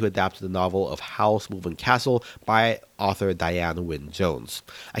going to adapt the novel of Howl's Moving Castle by author Diane Wynne Jones.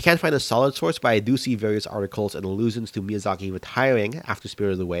 I can't find a solid source, but I do see various articles and allusions to Miyazaki retiring after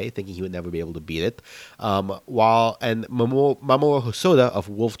Spirited Away, thinking he would never be able to beat it. Mamoru Hosoda of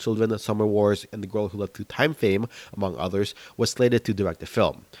Wolf Children, Summer Wars, and The Girl Who Loved Through Time fame, among others, was slated to direct the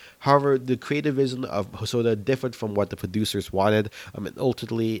film. However, the creative vision of Hosoda differed from what the producers wanted, and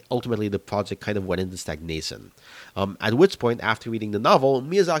ultimately the project kind of went into stagnation. At which point, after reading the novel,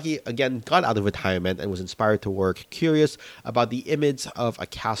 Miyazaki again got out of retirement and was inspired to work, curious about the image of a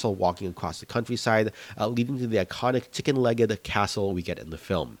castle walking across the countryside, leading to the iconic chicken-legged castle we get in the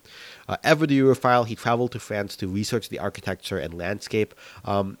film. Ever the Europhile, he traveled to France to research the architecture and landscape.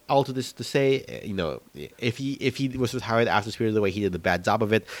 All to this to say, if he was retired after Spirited Away, he did a bad job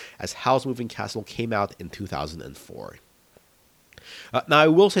of it, as Howl's Moving Castle came out in 2004. Now, I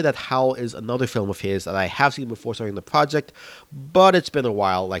will say that Howl is another film of his that I have seen before starting the project, but it's been a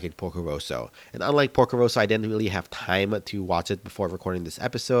while, like in Porco Rosso. And unlike Porco Rosso, I didn't really have time to watch it before recording this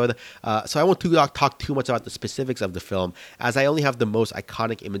episode, so I won't talk too much about the specifics of the film, as I only have the most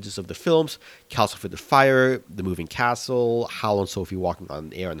iconic images of the films: Calcifer the Fire, the moving castle, Howl and Sophie walking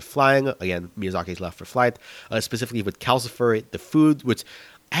on air and flying, again, Miyazaki's Left for Flight, specifically with Calcifer, the food, which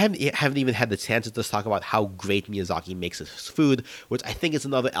I haven't even had the chance to just talk about how great Miyazaki makes his food, which I think is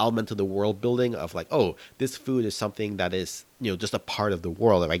another element to the world building of like, oh, this food is something that is, just a part of the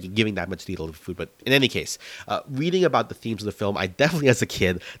world, right? Giving that much detail to food. But in any case, reading about the themes of the film, I definitely, as a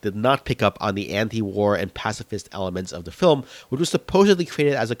kid, did not pick up on the anti-war and pacifist elements of the film, which was supposedly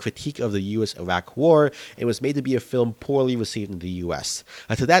created as a critique of the U.S.-Iraq War and was made to be a film poorly received in the U.S.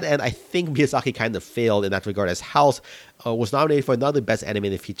 To that end, I think Miyazaki kind of failed in that regard, as House was nominated for another Best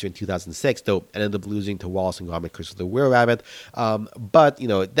Animated Feature in 2006, though ended up losing to Wallace and Gromit: Curse of the Were-Rabbit. But,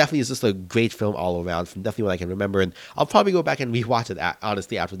 it definitely is just a great film all around, from definitely what I can remember, and I'll probably go back and rewatch it,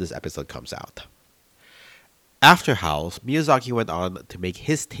 honestly, after this episode comes out. After Howl, Miyazaki went on to make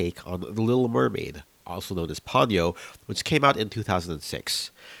his take on The Little Mermaid, also known as Ponyo, which came out in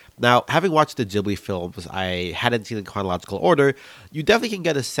 2006. Now, having watched the Ghibli films I hadn't seen in chronological order, you definitely can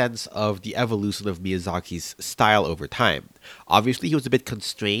get a sense of the evolution of Miyazaki's style over time. Obviously, he was a bit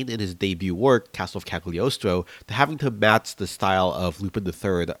constrained in his debut work, Castle of Cagliostro, to having to match the style of Lupin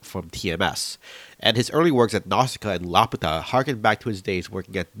III from TMS. And his early works at Nausicaa and Laputa harken back to his days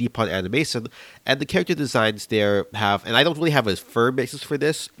working at Nippon Animation, and the character designs there have, and I don't really have a firm basis for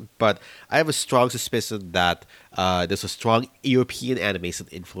this, but I have a strong suspicion that there's a strong European animation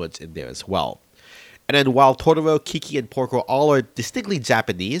influence in there as well. And then while Totoro, Kiki, and Porco all are distinctly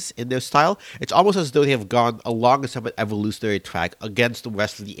Japanese in their style, it's almost as though they have gone along a somewhat evolutionary track against the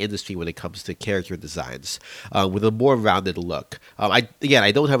rest of the industry when it comes to character designs, with a more rounded look. I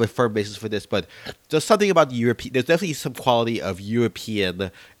don't have a firm basis for this, but there's something about European. There's definitely some quality of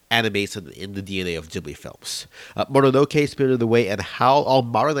European animation in the DNA of Ghibli films. Mononoke, Spirited Away, and Howl all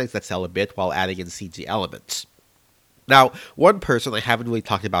modernize that style a bit while adding in CG elements. Now, one person I haven't really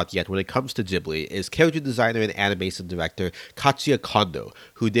talked about yet when it comes to Ghibli is character designer and animation director Katsuya Kondo,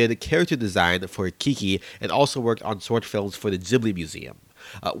 who did character design for Kiki and also worked on short films for the Ghibli Museum.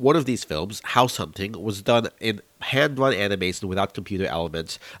 One of these films, House Hunting, was done in hand-drawn animation without computer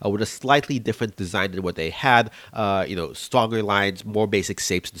elements, with a slightly different design than what they had, stronger lines, more basic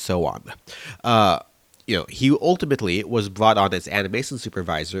shapes, and so on. He ultimately was brought on as animation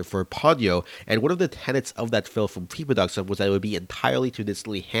supervisor for Ponyo, and one of the tenets of that film from pre-production was that it would be entirely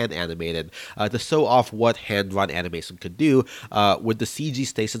traditionally hand-animated, to show off what hand-drawn animation could do, with the CG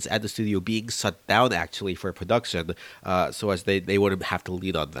stations at the studio being shut down actually for production, so as they wouldn't have to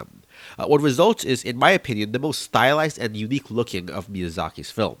lean on them. What results is, in my opinion, the most stylized and unique looking of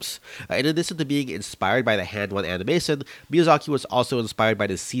Miyazaki's films. In addition to being inspired by the hand-drawn animation, Miyazaki was also inspired by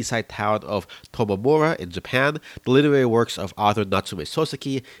the seaside town of Tomomura in Japan, the literary works of author Natsume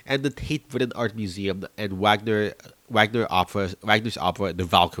Soseki, and the Tate Britain Art Museum and Wagner's opera The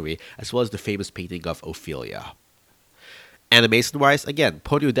Valkyrie, as well as the famous painting of Ophelia. Animation-wise, again,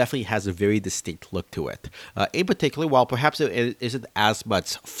 Ponyo definitely has a very distinct look to it. In particular, while perhaps it isn't as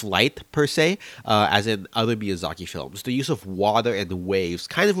much flight per se as in other Miyazaki films, the use of water and waves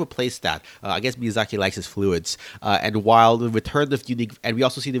kind of replaced that. I guess Miyazaki likes his fluids, and while the return of unique, and we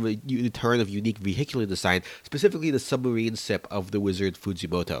also see the return of unique vehicular design, specifically the submarine ship of the wizard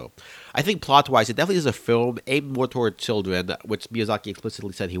Fujimoto. I think plot-wise, it definitely is a film aimed more toward children, which Miyazaki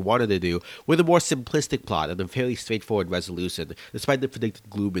explicitly said he wanted to do, with a more simplistic plot and a fairly straightforward resolution, despite the predicted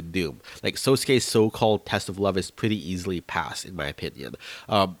gloom and doom. Like, Sosuke's so-called test of love is pretty easily passed, in my opinion.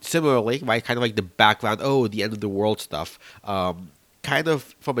 Similarly, right, kind of like the background, the end of the world stuff, kind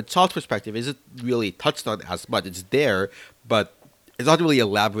of, from a child's perspective, isn't really touched on as much. It's there, but it's not really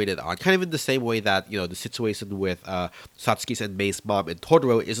elaborated on. Kind of in the same way that, the situation with Satsuki's and Mei's mom in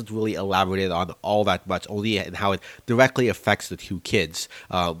Totoro isn't really elaborated on all that much, only in how it directly affects the two kids,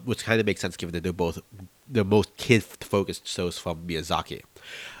 which kind of makes sense given that they're both the most kid-focused shows from Miyazaki.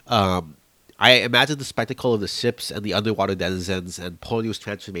 I imagine the spectacle of the ships and the underwater denizens and Ponyo's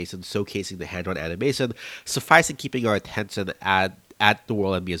transformation showcasing the hand-drawn animation suffice in keeping our attention at the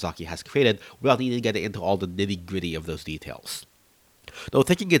world that Miyazaki has created without needing to get into all the nitty-gritty of those details. Though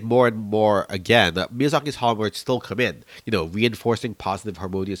thinking it more and more again, Miyazaki's hallmarks still come in, reinforcing positive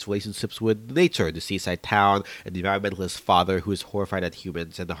harmonious relationships with nature, the seaside town, and the environmentalist father who is horrified at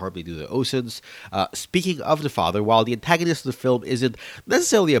humans and the harm they do to the oceans. Speaking of the father, while the antagonist of the film isn't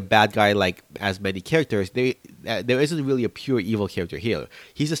necessarily a bad guy like as many characters, there isn't really a pure evil character here.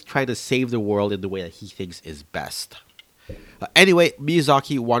 He's just trying to save the world in the way that he thinks is best. Anyway,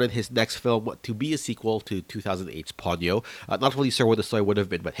 Miyazaki wanted his next film to be a sequel to 2008's Ponyo. Not really sure what the story would have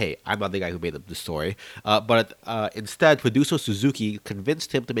been, but hey, I'm not the guy who made up the story. But instead, producer Suzuki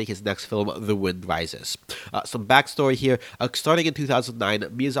convinced him to make his next film, The Wind Rises. Some backstory here. Starting in 2009,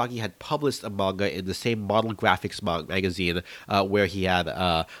 Miyazaki had published a manga in the same Model Graphics magazine where he had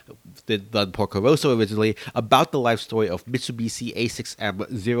done Porco Rosso originally, about the life story of Mitsubishi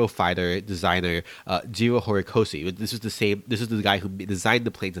A6M Zero Fighter designer Jiro Horikoshi. This is the guy who designed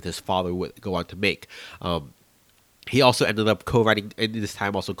the planes that his father would go on to make. He also ended up co-writing the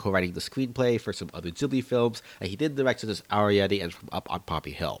screenplay for some other Ghibli films, and he did direct such as Arrietty and From Up on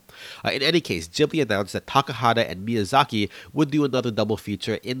Poppy Hill. In any case, Ghibli announced that Takahata and Miyazaki would do another double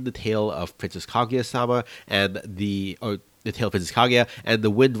feature in The Tale of Princess Kaguya-sama and The Tale of Princess Kaguya and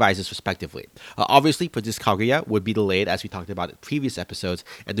The Wind Rises, respectively. Obviously, Princess Kaguya would be delayed, as we talked about in previous episodes,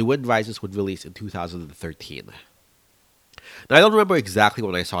 and The Wind Rises would release in 2013. Now, I don't remember exactly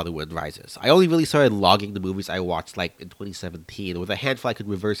when I saw The Wind Rises. I only really started logging the movies I watched in 2017, with a handful I could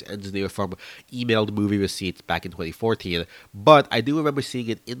reverse engineer from emailed movie receipts back in 2014, but I do remember seeing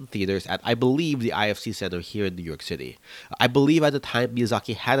it in theaters at, I believe, the IFC Center here in New York City. I believe at the time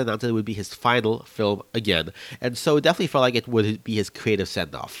Miyazaki had announced that it would be his final film again, and so it definitely felt like it would be his creative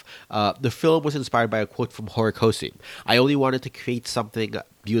send-off. The film was inspired by a quote from Horikoshi: "I only wanted to create something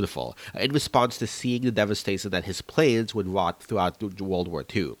beautiful," in response to seeing the devastation that his planes would wrought throughout World War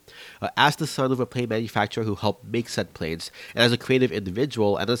II. As the son of a plane manufacturer who helped make said planes, and as a creative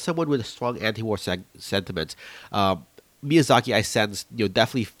individual, and as someone with a strong anti-war sentiments, Miyazaki, I sense,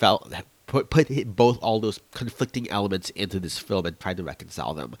 definitely put both all those conflicting elements into this film and tried to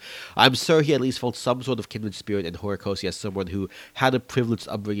reconcile them. I'm sure he at least felt some sort of kindred spirit in Horikoshi as someone who had a privileged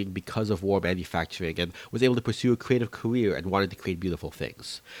upbringing because of war manufacturing and was able to pursue a creative career and wanted to create beautiful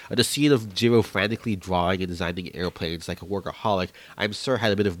things. The scene of Jiro frantically drawing and designing airplanes like a workaholic, I'm sure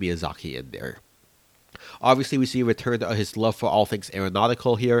had a bit of Miyazaki in there. Obviously, we see a return to his love for all things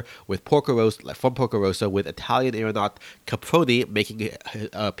aeronautical here, with Porco Rosso, with Italian aeronaut Caproni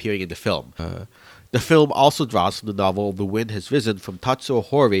appearing in the film. The film also draws from the novel The Wind Has Risen from Tatsuo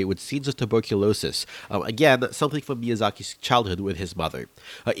Hori with scenes of tuberculosis. Again, something from Miyazaki's childhood with his mother.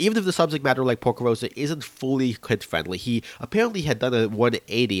 Even if the subject matter like Porco Rosso isn't fully kid-friendly, he apparently had done a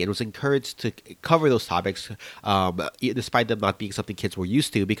 180 and was encouraged to cover those topics despite them not being something kids were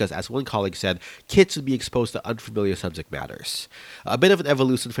used to, because as one colleague said, kids should be exposed to unfamiliar subject matters. A bit of an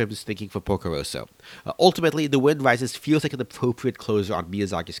evolution from his thinking for Porco Rosso. Ultimately, The Wind Rises feels like an appropriate closure on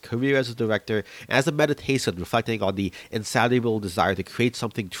Miyazaki's career as a director, and as a meditation reflecting on the insatiable desire to create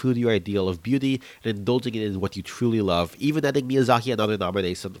something true to your ideal of beauty and indulging in what you truly love, even netting Miyazaki another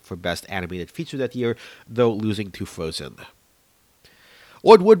nomination for Best Animated Feature that year, though losing to Frozen.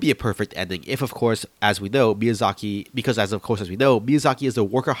 Or it would be a perfect ending if, of course, as we know, Miyazaki is a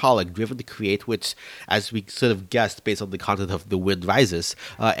workaholic driven to create, which, as we sort of guessed based on the content of The Wind Rises,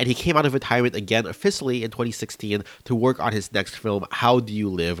 and he came out of retirement again officially in 2016 to work on his next film, How Do You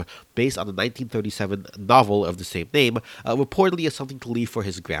Live, based on the 1937 novel of the same name, reportedly as something to leave for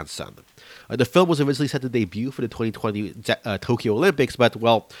his grandson. The film was originally set to debut for the 2020 Tokyo Olympics, but,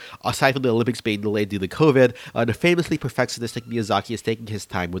 well, aside from the Olympics being delayed due to COVID, the famously perfectionistic Miyazaki is taking his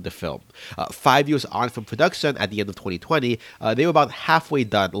time with the film. 5 years on from production at the end of 2020, they were about halfway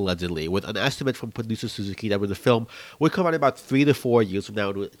done, allegedly, with an estimate from producer Suzuki that the film would come out about 3 to 4 years from now.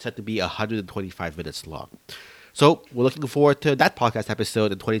 It's set to be 125 minutes long. So we're looking forward to that podcast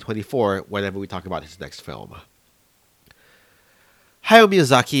episode in 2024 whenever we talk about his next film. Hayao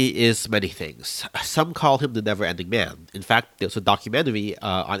Miyazaki is many things. Some call him the never-ending man. In fact, there's a documentary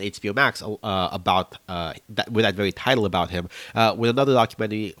on HBO Max about with that very title about him, with another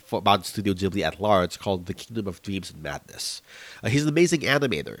documentary about Studio Ghibli at large called The Kingdom of Dreams and Madness. He's an amazing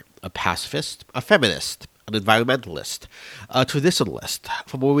animator, a pacifist, a feminist, an environmentalist, a traditionalist,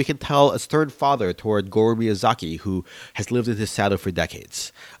 from what we can tell, a stern father toward Goro Miyazaki, who has lived in his shadow for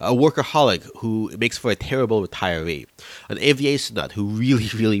decades, a workaholic who makes for a terrible retiree, an aviation nut who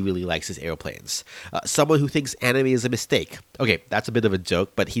really likes his airplanes, someone who thinks anime is a mistake. Okay, that's a bit of a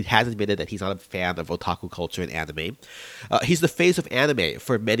joke, but he has admitted that he's not a fan of otaku culture and anime. He's the face of anime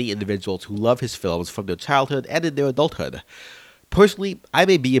for many individuals who love his films from their childhood and in their adulthood. Personally, I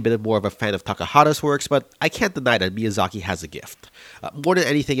may be a bit more of a fan of Takahata's works, but I can't deny that Miyazaki has a gift. More than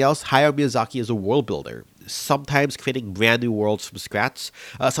anything else, Hayao Miyazaki is a world builder, sometimes creating brand new worlds from scratch,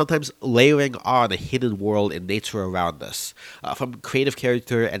 sometimes layering on a hidden world in nature around us. From creative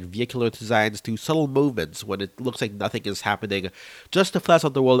character and vehicular designs to subtle movements when it looks like nothing is happening, just to flesh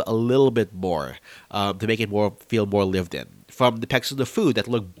out the world a little bit more, to make it feel more lived in. From depictions of food that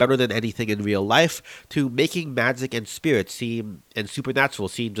look better than anything in real life, to making magic and spirits and supernatural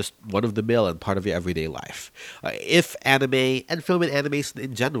seem just one-of-the-mill and part of your everyday life. If anime, and film and animation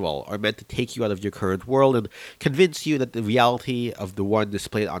in general, are meant to take you out of your current world and convince you that the reality of the one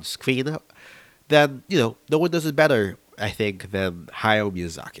displayed on screen, then, no one does it better, I think, than Hayao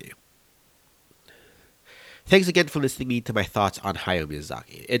Miyazaki. Thanks again for listening to my thoughts on Hayao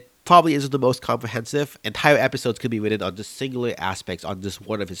Miyazaki. It probably isn't the most comprehensive. Entire episodes could be written on just singular aspects on just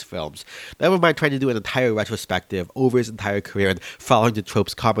one of his films. Never mind trying to do an entire retrospective over his entire career and following the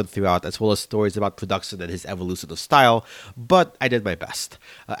tropes common throughout, as well as stories about production and his evolution of style, but I did my best.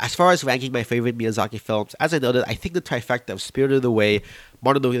 As far as ranking my favorite Miyazaki films, as I noted, I think the trifecta of Spirited Away,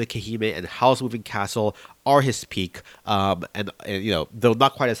 Mononoke Hime, and Howl's Moving Castle are his peak, and though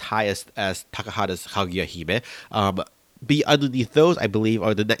not quite as high as Takahata's Kaguya Hime. Be underneath those, I believe,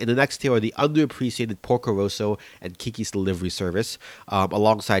 in the next tier are the underappreciated Porco Rosso and Kiki's Delivery Service,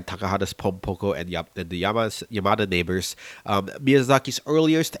 alongside Takahata's Pompoko and the Yamada Neighbors. Miyazaki's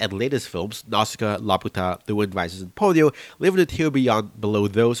earliest and latest films, Nausicaa, Laputa, The Wind Rises, and Ponyo, live in a tier below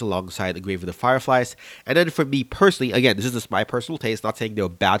those, alongside The Grave of the Fireflies. And then for me personally, again, this is just my personal taste, not saying they're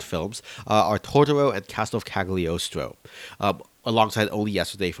bad films, are Totoro and Castle of Cagliostro, alongside Only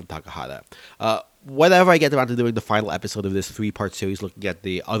Yesterday from Takahata. Whenever I get around to doing the final episode of this 3-part series looking at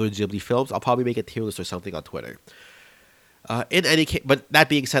the other Ghibli films, I'll probably make a tier list or something on Twitter. In any case, but that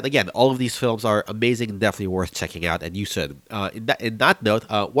being said, again, all of these films are amazing and definitely worth checking out, and you should. In that note,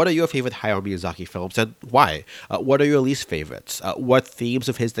 what are your favorite Hayao Miyazaki films, and why? What are your least favorites? What themes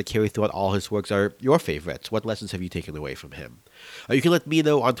of his that carry throughout all his works are your favorites? What lessons have you taken away from him? You can let me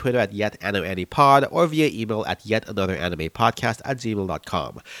know on Twitter at YetAnoAniPod or via email at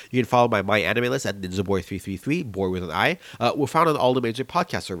YetAnotherAnimePodcast@gmail.com. You can follow my anime list at NinjaBoy333, boy with an I. We're found on all the major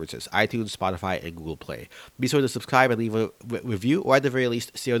podcast services, iTunes, Spotify, and Google Play. Be sure to subscribe and leave a review, or at the very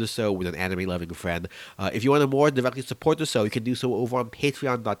least, share the show with an anime-loving friend. If you want to more directly support the show, you can do so over on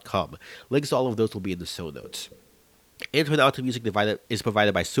Patreon.com. Links to all of those will be in the show notes. Intro and outro music is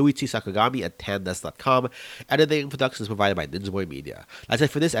provided by Suichi Sakagami at Tandes.com. Editing and production is provided by Ninja Boy Media. That's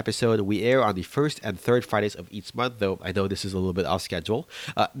it for this episode. We air on the first and third Fridays of each month, though I know this is a little bit off schedule.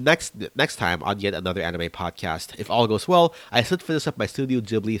 Next time on Yet Another Anime Podcast, if all goes well, I should finish up my Studio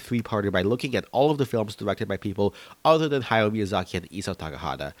Ghibli 3-parter by looking at all of the films directed by people other than Hayao Miyazaki and Isao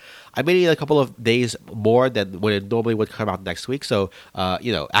Takahata. I may need a couple of days more than when it normally would come out next week, so so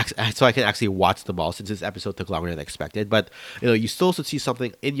I can actually watch them all, since this episode took longer than expected. But you still should see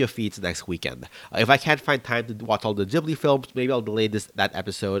something in your feeds next weekend. If I can't find time to watch all the Ghibli films, maybe I'll delay that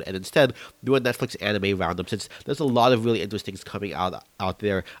episode and instead do a Netflix anime roundup, since there's a lot of really interesting things coming out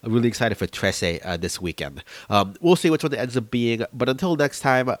there. I'm really excited for Trese this weekend. We'll see which one it ends up being, but until next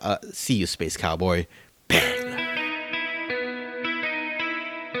time, see you, Space Cowboy. Bang!